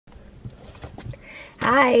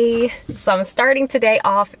Hi. So I'm starting today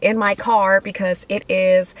off in my car because it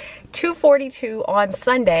is 2:42 on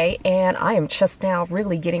Sunday and I am just now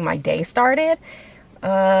really getting my day started.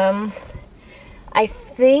 I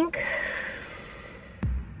think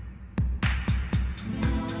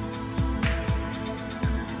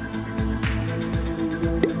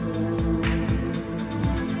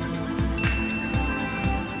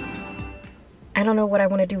I don't know what I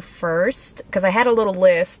want to do first because I had a little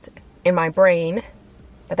list in my brain,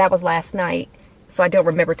 but that was last night, so I don't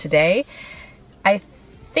remember today. I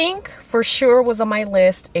think for sure was on my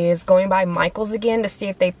list is going by Michael's again to see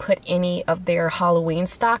if they put any of their Halloween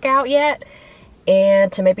stock out yet,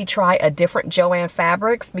 and to maybe try a different Joann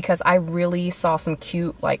fabrics because I really saw some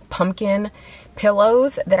cute like pumpkin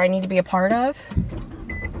pillows that I need to be a part of.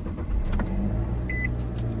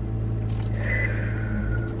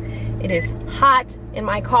 It is hot in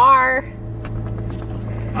my car.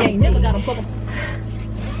 Yeah, you never got a put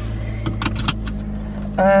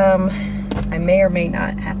I may or may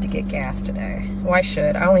not have to get gas today. Well, I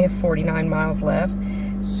should. I only have 49 miles left.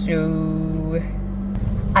 So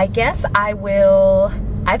I guess I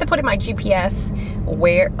have to put in my GPS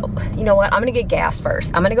where, you know what? I'm gonna get gas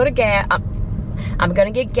first. I'm gonna go to gas. I'm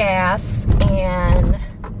gonna get gas and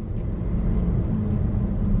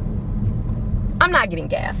I'm not getting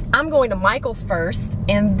gas. I'm going to Michael's first,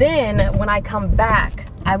 and then when I come back,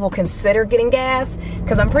 I will consider getting gas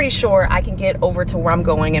because I'm pretty sure I can get over to where I'm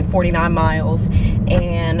going in 49 miles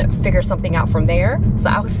and figure something out from there. So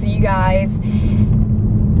I will see you guys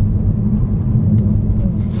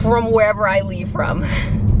from wherever I leave from.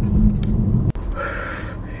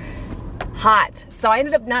 Hot. So I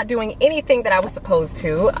ended up not doing anything that I was supposed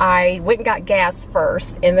to. I went and got gas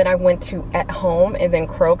first, and then I went to At Home and then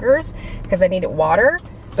Kroger's because I needed water.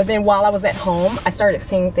 But then while I was at home, I started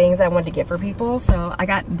seeing things I wanted to get for people. So I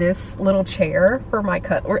got this little chair for my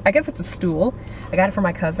cousin, or I guess it's a stool. I got it for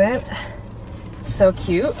my cousin. It's so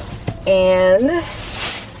cute. And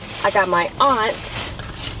I got my aunt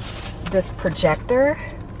this projector.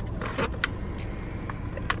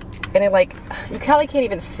 And it like, you probably can't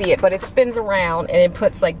even see it, but it spins around and it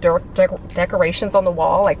puts like decorations on the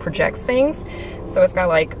wall, like projects things. So it's got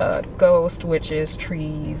like ghost, witches,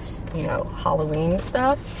 trees, you know, Halloween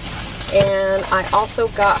stuff. And I also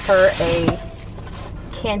got her a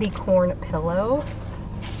candy corn pillow.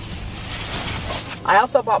 I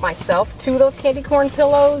also bought myself 2 of those candy corn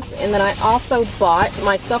pillows. And then I also bought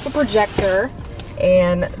myself a projector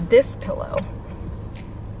and this pillow.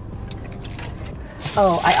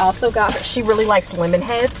 Oh, I also got her, she really likes lemon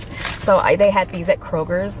heads. So they had these at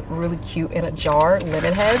Kroger's, really cute in a jar,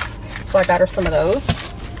 lemon heads. So I got her some of those.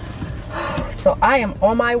 So I am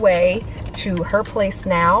on my way to her place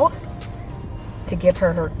now to give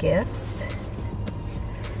her her gifts.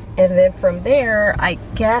 And then from there, I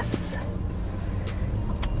guess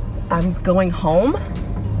I'm going home.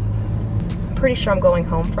 I'm pretty sure I'm going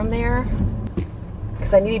home from there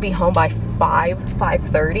because I need to be home by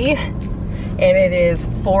 5:30. And it is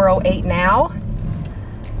 4:08 now.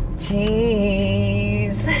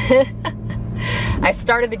 Jeez. I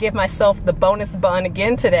started to give myself the bonus bun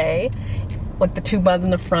again today, with the 2 buns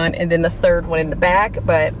in the front and then the 3rd one in the back.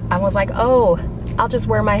 But I was like, oh, I'll just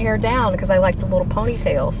wear my hair down because I like the little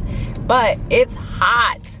ponytails. But it's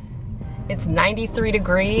hot. It's 93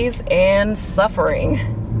 degrees and suffering.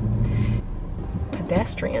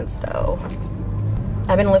 Pedestrians though.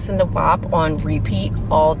 I've been listening to WAP on repeat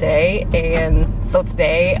all day, and so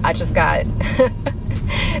today I just got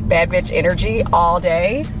Bad Bitch Energy all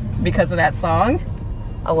day because of that song.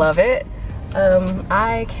 I love it.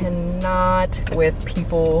 I cannot with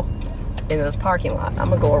people in this parking lot. I'm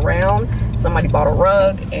gonna go around. Somebody bought a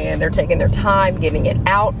rug and they're taking their time getting it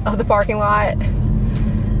out of the parking lot.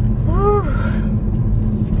 Whew.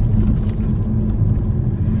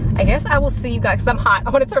 I guess I will see you guys, because I'm hot.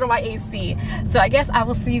 I want to turn on my AC. So I guess I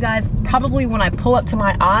will see you guys probably when I pull up to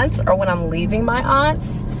my aunt's or when I'm leaving my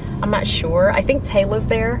aunt's. I'm not sure. I think Taylor's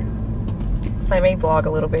there. So I may vlog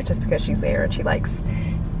a little bit just because she's there and she likes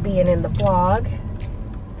being in the vlog.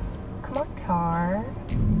 Come on, car.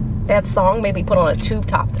 That song made me put on a tube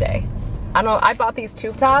top today. I don't know, I bought these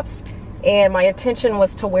tube tops and my intention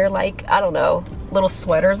was to wear like, I don't know, little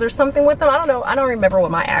sweaters or something with them. I don't know. I don't remember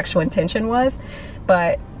what my actual intention was,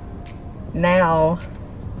 but now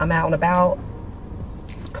I'm out and about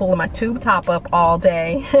pulling my tube top up all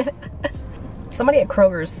day. Somebody at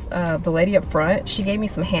Kroger's, the lady up front, she gave me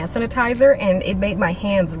some hand sanitizer and it made my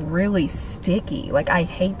hands really sticky. Like I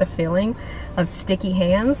hate the feeling of sticky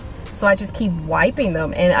hands, so I just keep wiping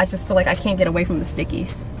them and I just feel like I can't get away from the sticky.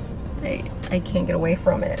 I can't get away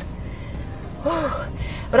from it.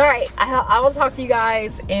 But all right, I will talk to you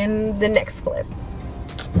guys in the next clip.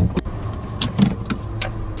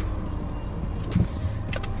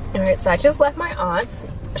 All right, so I just left my aunt's.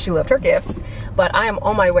 She left her gifts, but I am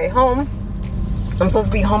on my way home. I'm supposed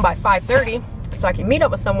to be home by 5:30 so I can meet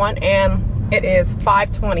up with someone, and it is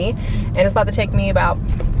 5:20, and it's about to take me about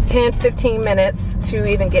 10-15 minutes to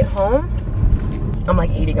even get home. I'm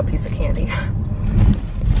like eating a piece of candy.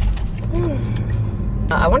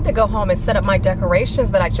 I wanted to go home and set up my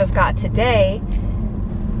decorations that I just got today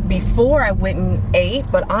before I went and ate,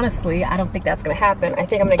 but honestly, I don't think that's gonna happen. I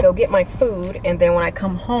think I'm gonna go get my food, and then when I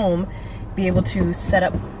come home, be able to set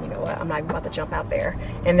up, you know what, I'm not even about to jump out there.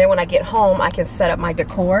 And then when I get home, I can set up my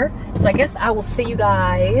decor. So I guess I will see you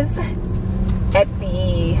guys at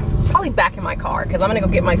the, probably back in my car, because I'm gonna go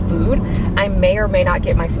get my food. I may or may not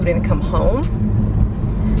get my food and come home.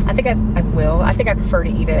 I think I will. I think I prefer to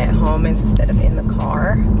eat it at home instead of in the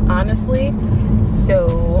car, honestly.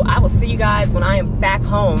 So I will see you guys when I am back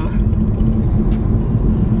home.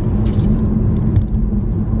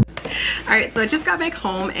 All right, so I just got back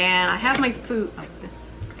home and I have my food like this.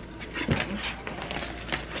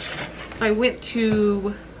 So I went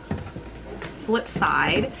to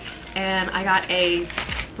Flipside and I got a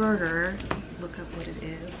burger. Look up what it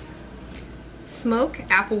is. Smoked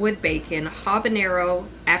applewood bacon, habanero,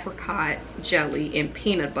 apricot jelly, and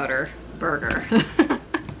peanut butter burger.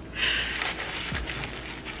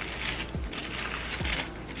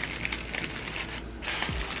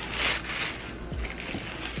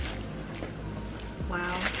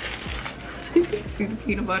 Wow. You can see the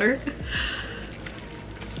peanut butter.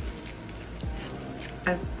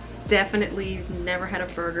 I've definitely never had a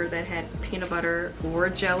burger that had peanut butter or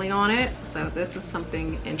jelly on it, so this is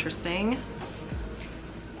something interesting.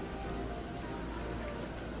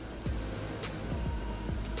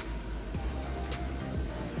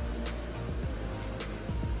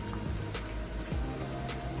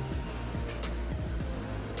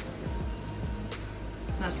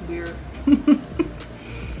 That's weird.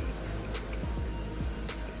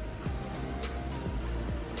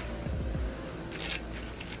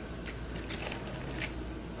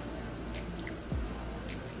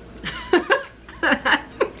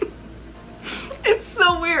 It's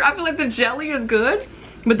so weird. I feel like the jelly is good,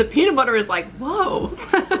 but the peanut butter is like, whoa.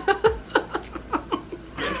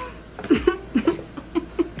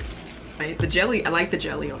 The jelly, I like the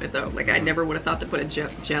jelly on it though. Like I never would have thought to put a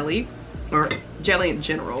jelly or jelly in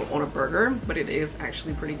general on a burger, but it is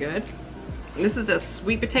actually pretty good. And this is a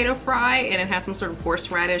sweet potato fry and it has some sort of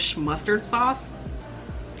horseradish mustard sauce.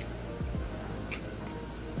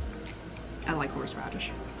 I like horseradish.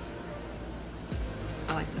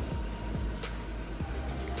 I like this.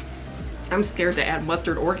 I'm scared to add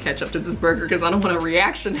mustard or ketchup to this burger because I don't want a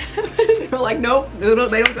reaction. They're like, nope, no,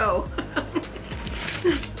 they don't go.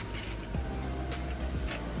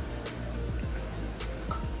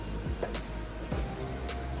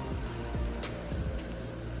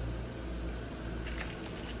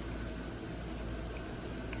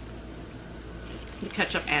 The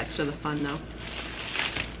ketchup adds to the fun though.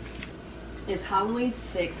 It's Halloween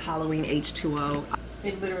 6, Halloween H2O.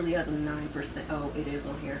 It literally has a 9%. Oh, it is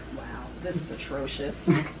on here. Wow, this is atrocious.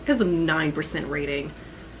 It has a 9% rating.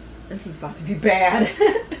 This is about to be bad.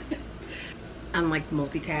 I'm like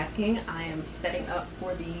multitasking. I am setting up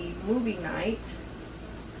for the movie night.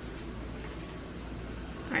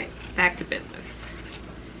 All right, back to business.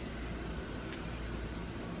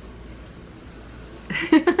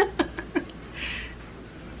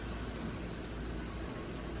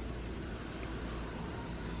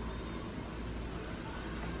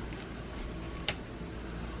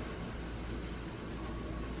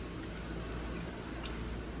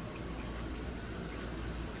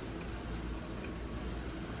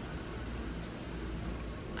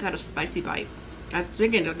 I got a spicy bite. I was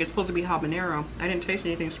thinking it's supposed to be habanero. I didn't taste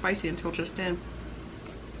anything spicy until just then.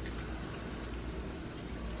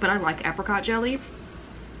 But I like apricot jelly.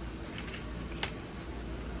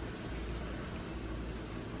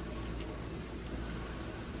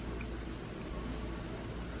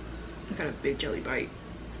 I got a big jelly bite.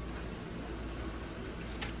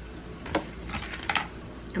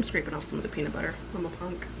 I'm scraping off some of the peanut butter. I'm a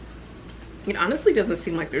punk. It honestly doesn't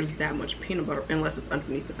seem like there's that much peanut butter unless it's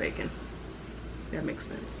underneath the bacon. That makes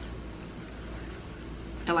sense.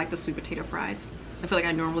 I like the sweet potato fries. I feel like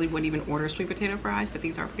I normally wouldn't even order sweet potato fries, but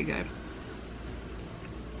these are pretty good.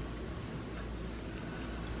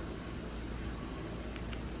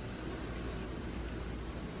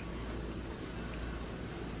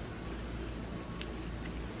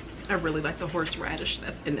 I really like the horseradish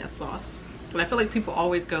that's in that sauce. But I feel like people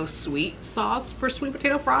always go sweet sauce for sweet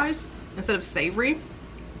potato fries instead of savory.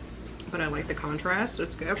 but I like the contrast, so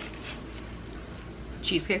it's good.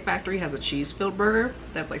 Cheesecake Factory has a cheese-filled burger.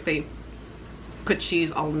 That's like they put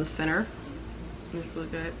cheese all in the center. It's really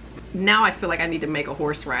good. Now I feel like I need to make a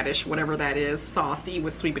horseradish, whatever that is, sauce to eat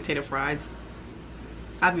with sweet potato fries.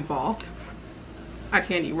 I've evolved. I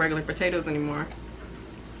can't eat regular potatoes anymore.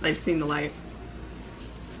 They've seen the light.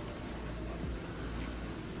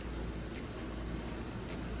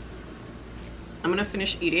 I'm gonna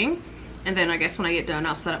finish eating, and then I guess when I get done,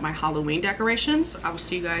 I'll set up my Halloween decorations. I will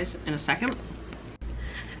see you guys in a second.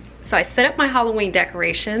 So I set up my Halloween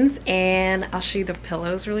decorations, and I'll show you the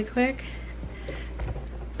pillows really quick.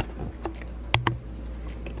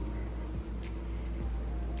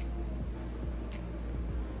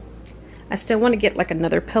 I still want to get like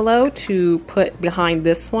another pillow to put behind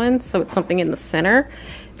this one, so it's something in the center,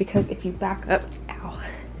 because if you back up, ow,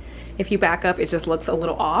 if you back up, it just looks a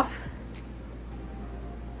little off.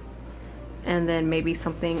 And then maybe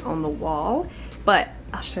something on the wall, but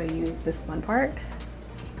I'll show you this fun part.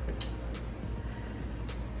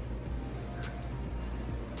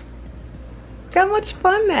 Look how much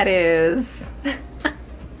fun that is.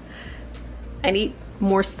 I need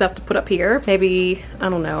more stuff to put up here. Maybe, I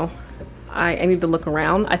don't know. I need to look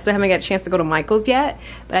around. I still haven't got a chance to go to Michael's yet,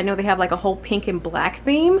 but I know they have like a whole pink and black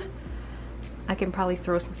theme. I can probably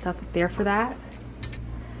throw some stuff up there for that.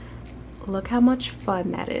 Look how much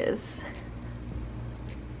fun that is.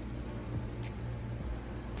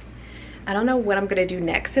 I don't know what I'm gonna do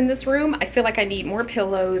next in this room. I feel like I need more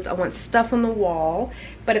pillows. I want stuff on the wall,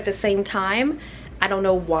 but at the same time, I don't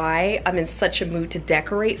know why I'm in such a mood to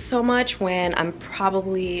decorate so much when I'm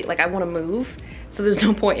probably, like, I wanna move. So there's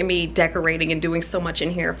no point in me decorating and doing so much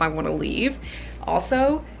in here if I wanna leave.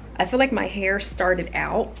 Also, I feel like my hair started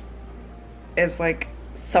out as like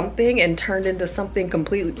something and turned into something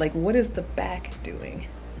completely, like, what is the back doing?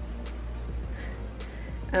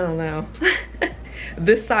 I don't know.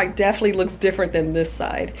 This side definitely looks different than this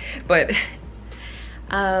side, but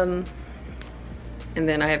and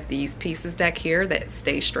then I have these pieces back here that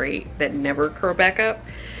stay straight, that never curl back up.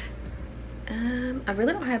 I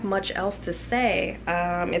really don't have much else to say.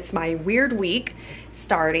 It's my weird week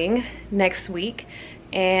starting next week,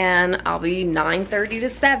 and I'll be 9:30 to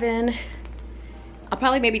 7. I'll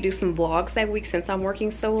probably maybe do some vlogs that week since I'm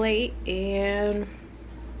working so late, and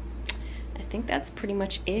I think that's pretty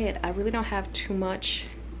much it. I really don't have too much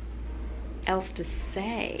else to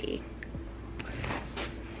say.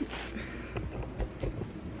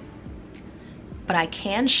 But I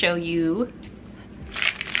can show you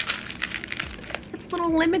its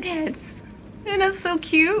little lemon heads. Isn't that so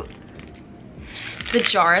cute? The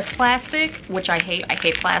jar is plastic, which I hate. I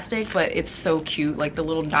hate plastic, but it's so cute. Like the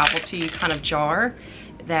little novelty kind of jar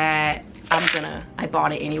that I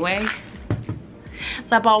bought it anyway.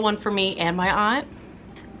 So I bought one for me and my aunt,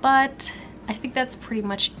 but I think that's pretty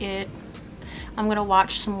much it. I'm gonna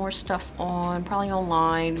watch some more stuff probably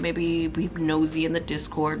online, maybe be nosy in the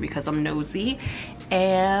Discord because I'm nosy,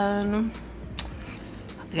 and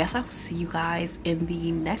I guess I will see you guys in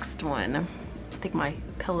the next one. I think my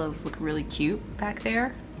pillows look really cute back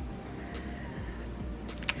there.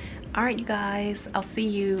 All right, you guys, I'll see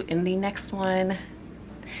you in the next one.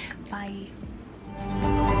 Bye.